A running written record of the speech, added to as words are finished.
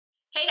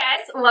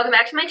welcome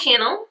back to my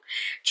channel.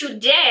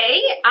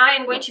 Today I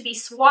am going to be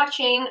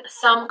swatching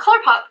some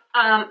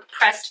Colourpop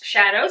pressed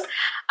shadows.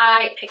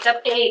 I picked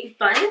up a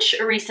bunch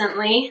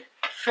recently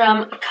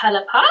from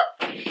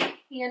Colourpop,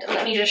 and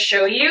let me just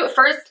show you.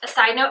 First, a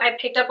side note, I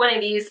picked up one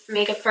of these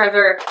Makeup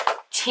Forever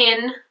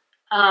tin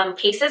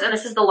cases, and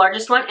this is the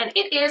largest one, and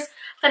it is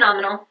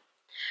phenomenal.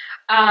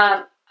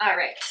 All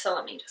right, so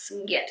let me just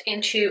get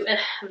into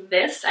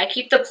this. I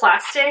keep the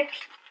plastic.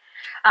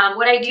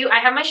 What I do, I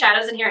have my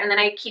shadows in here, and then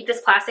I keep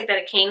this plastic that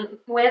it came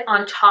with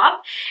on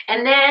top,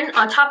 and then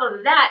on top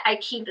of that I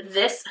keep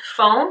this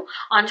foam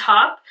on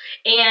top,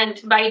 and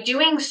by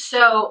doing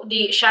so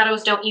the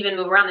shadows don't even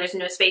move around. There's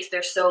no space.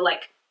 They're so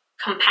like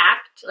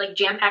compact, like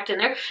jam-packed in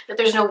there, that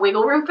there's no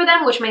wiggle room for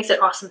them, which makes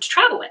it awesome to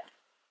travel with.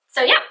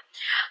 So yeah.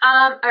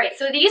 All right,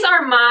 so this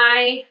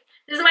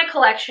is my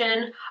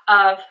collection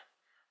of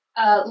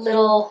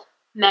little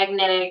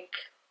magnetic,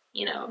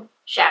 you know,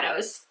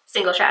 shadows,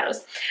 single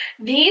shadows.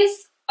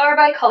 These are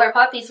by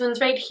Colourpop, these ones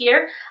right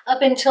here,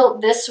 up until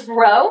this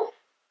row.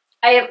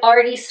 I have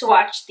already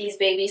swatched these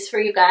babies for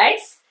you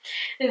guys.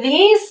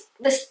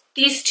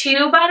 These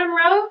two bottom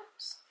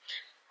rows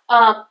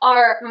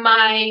are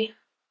my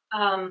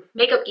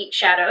Makeup Geek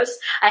shadows.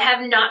 I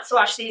have not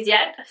swatched these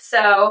yet,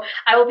 so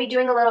I will be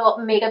doing a little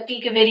Makeup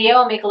Geek video.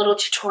 I'll make a little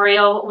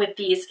tutorial with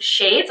these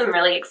shades. I'm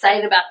really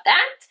excited about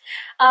that.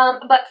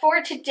 But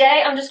for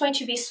today, I'm just going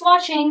to be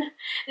swatching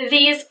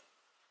these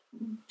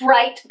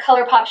bright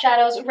Colourpop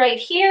shadows right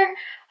here.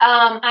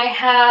 I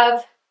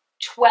have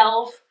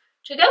 12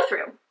 to go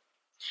through.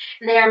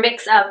 And they are a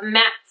mix of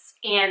mattes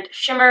and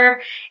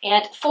shimmer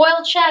and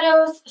foiled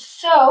shadows.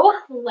 So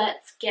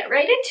let's get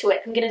right into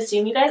it. I'm going to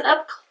zoom you guys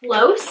up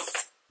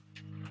close.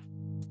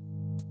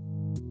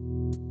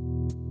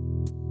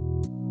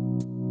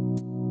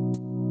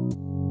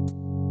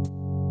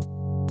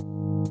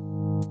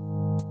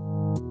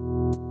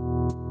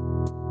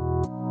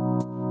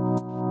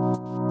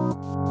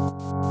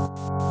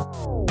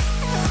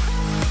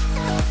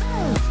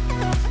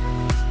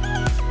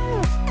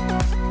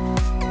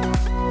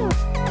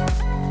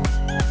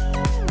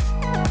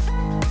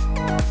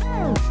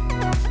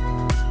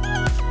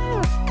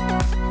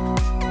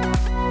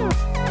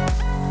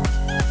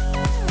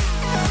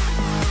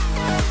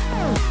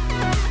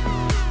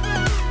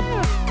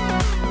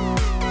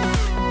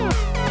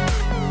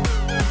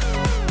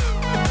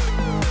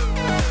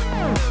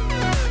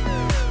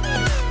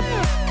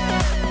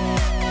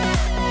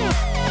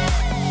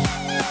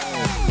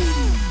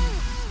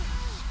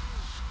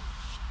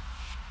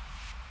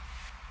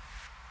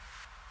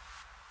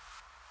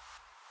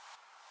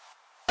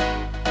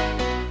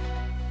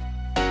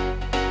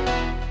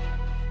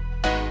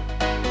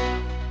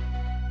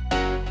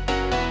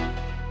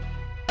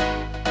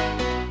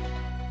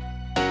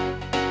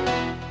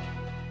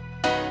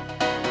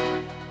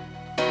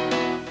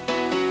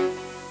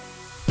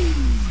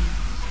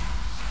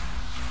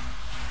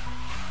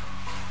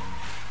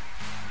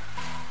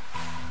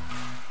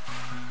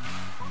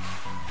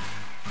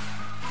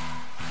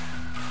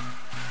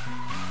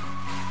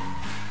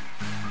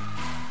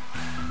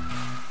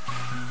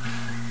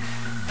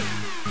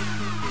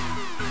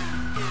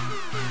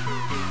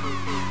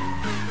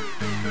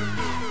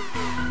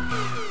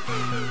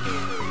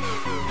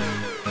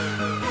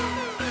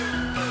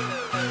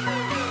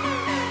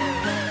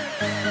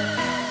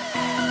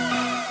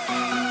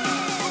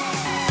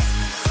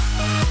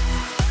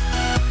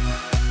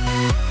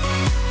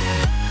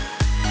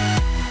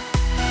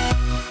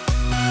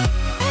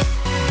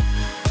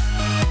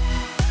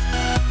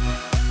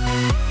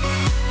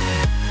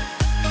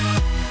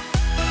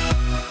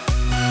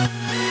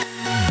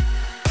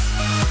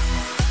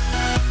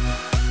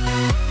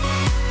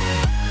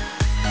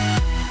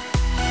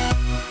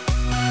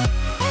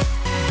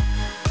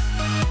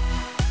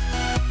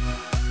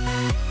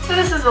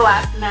 This is the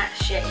last matte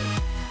shade.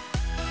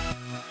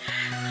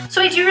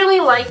 So I do really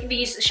like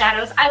these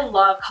shadows. I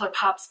love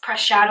Colourpop's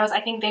pressed shadows.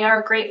 I think they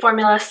are a great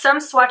formula. Some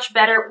swatch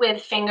better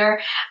with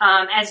finger,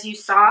 as you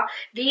saw.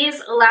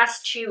 These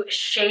last two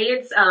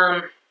shades,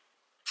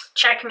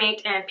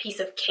 Checkmate and Piece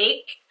of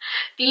Cake,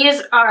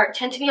 these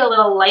tend to be a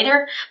little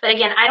lighter, but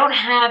again, I don't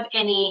have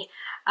any,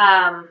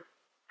 I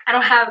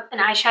don't have an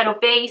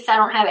eyeshadow base. I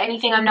don't have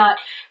anything. I'm not,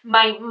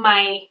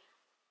 my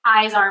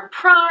eyes aren't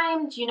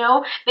primed, you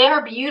know. They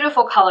are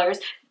beautiful colors.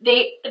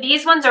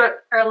 These ones are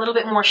a little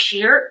bit more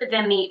sheer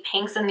than the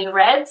pinks and the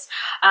reds,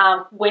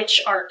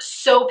 which are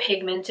so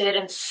pigmented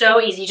and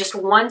so easy. Just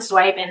one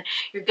swipe and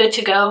you're good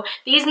to go.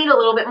 These need a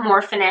little bit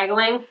more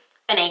finagling,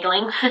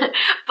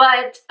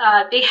 but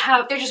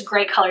they're just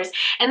great colors,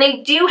 and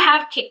they do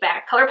have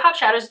kickback. Colourpop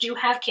shadows do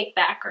have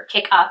kickback or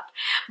kick up,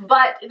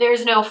 but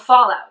there's no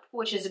fallout,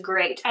 which is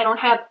great. I don't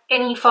have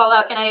any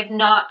fallout, and I have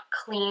not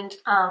cleaned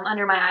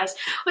under my eyes,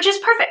 which is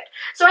perfect.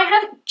 So I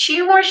have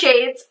two more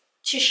shades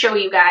to show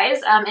you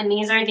guys, and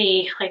these are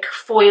the like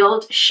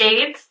foiled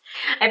shades.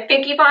 I have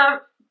Pinky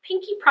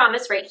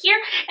Promise right here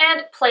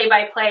and Play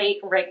by Play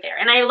right there,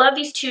 and I love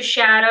these two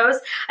shadows.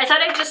 I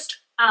thought I'd just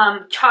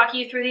talk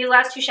you through these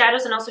last two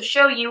shadows and also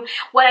show you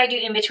what I do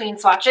in between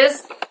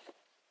swatches.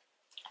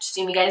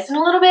 zoom you guys in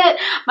a little bit.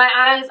 My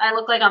eyes, I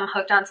look like I'm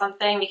hooked on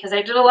something because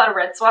I did a lot of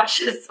red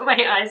swatches. So my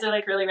eyes are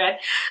like really red.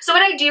 So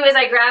what I do is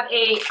I grab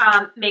a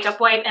makeup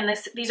wipe, and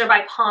these are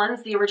by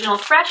Pond's, the original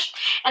Fresh,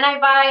 and I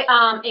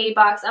buy a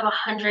box of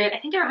 100, I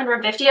think there are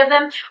 150 of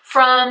them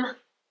from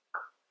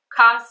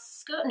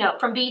Costco, no,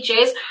 from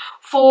BJ's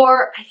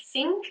for, I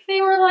think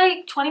they were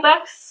like 20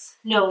 bucks,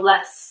 no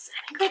less.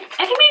 I think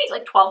maybe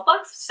like 12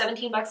 bucks,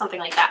 17 bucks, something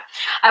like that.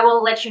 I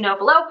will let you know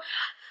below.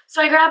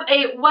 So I grab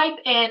a wipe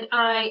and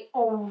I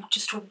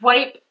just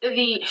wipe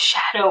the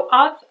shadow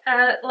off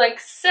like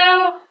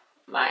so.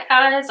 My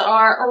eyes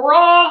are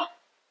raw.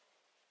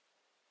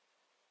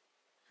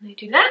 And I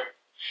do that.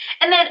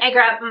 And then I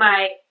grab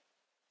my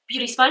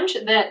beauty sponge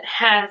that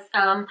has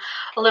a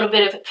little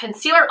bit of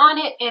concealer on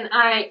it, and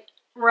I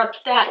rub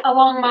that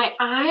along my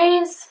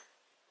eyes.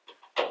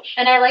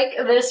 And I like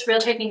this Real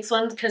Techniques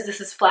one because this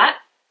is flat.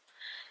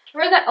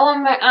 Rub that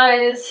along my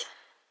eyes.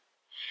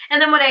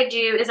 And then what I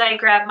do is I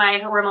grab my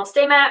Rimmel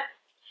Stay Matte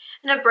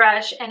and a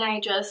brush, and I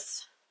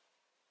just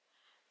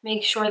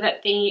make sure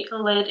that the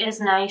lid is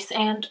nice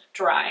and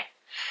dry.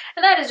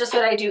 And that is just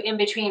what I do in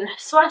between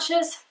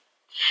swatches.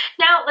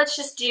 Now let's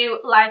just do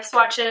live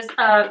swatches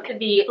of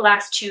the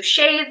last two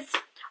shades.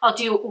 I'll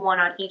do one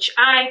on each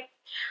eye.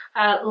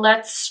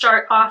 Let's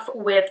start off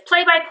with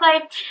Play by Play.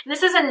 And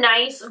this is a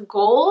nice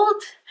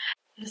gold.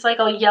 It's like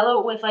a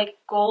yellow with like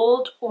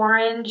gold,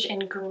 orange,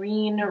 and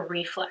green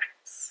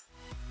reflex.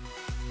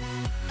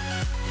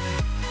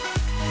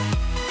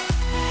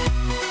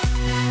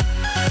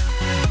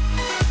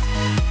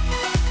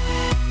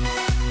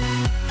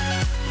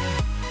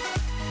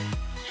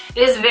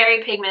 It is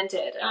very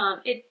pigmented.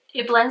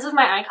 It blends with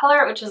my eye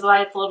color, which is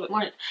why it's a little bit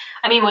more,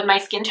 with my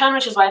skin tone,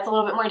 which is why it's a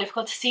little bit more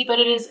difficult to see, but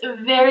it is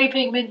very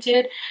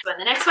pigmented. But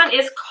the next one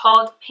is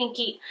called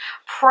Pinky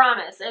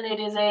Promise, and it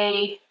is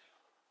a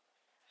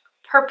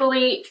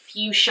purpley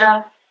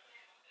fuchsia.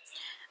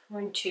 I'm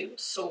going to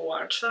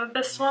swatch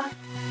this one.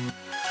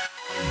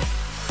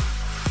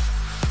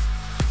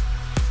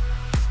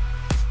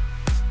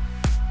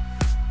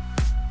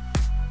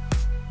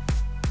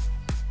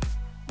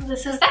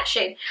 This is that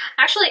shade.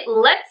 Actually,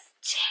 let's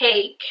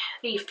take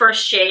the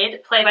first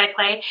shade, Play by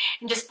Play,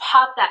 and just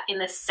pop that in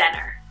the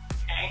center,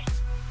 okay?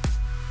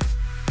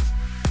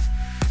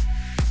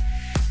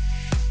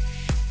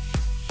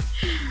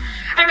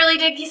 I really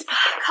dig these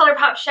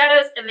Colourpop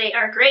shadows, and they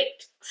are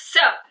great.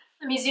 So,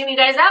 let me zoom you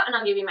guys out, and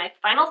I'll give you my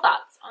final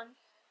thoughts on.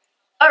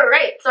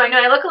 Alright, so I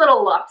know I look a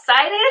little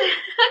lopsided,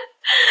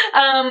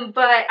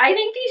 but I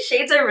think these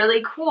shades are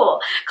really cool.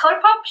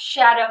 Colourpop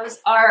shadows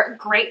are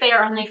great. They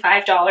are only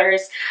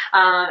 $5.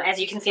 As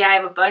you can see, I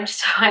have a bunch,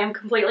 so I'm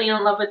completely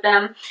in love with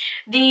them.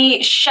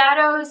 The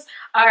shadows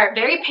are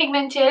very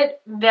pigmented,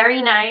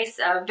 very nice,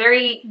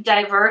 very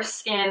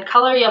diverse in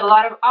color. You have a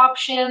lot of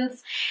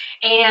options,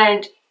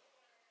 and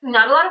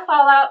not a lot of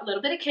fallout, a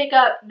little bit of kick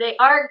up. They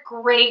are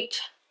great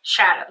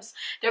shadows.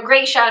 They're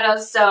great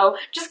shadows, so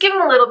just give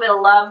them a little bit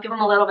of love, give them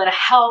a little bit of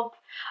help.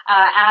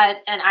 Add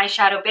an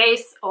eyeshadow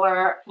base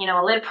or,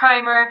 a lid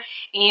primer,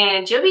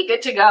 and you'll be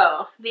good to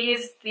go.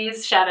 These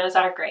shadows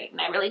are great, and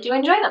I really do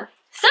enjoy them.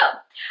 So,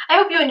 I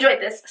hope you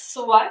enjoyed this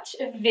swatch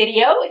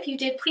video. If you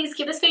did, please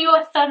give this video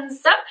a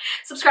thumbs up.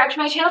 Subscribe to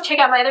my channel. Check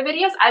out my other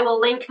videos. I will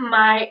link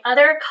my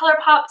other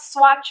Colourpop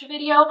swatch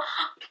video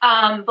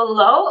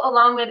below,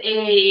 along with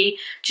a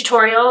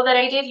tutorial that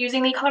I did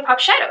using the Colourpop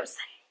shadows.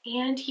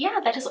 And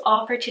yeah, that is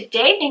all for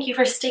today. Thank you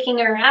for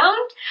sticking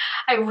around.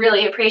 I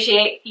really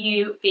appreciate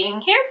you being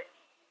here.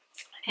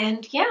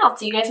 And yeah, I'll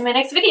see you guys in my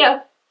next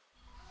video.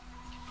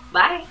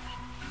 Bye.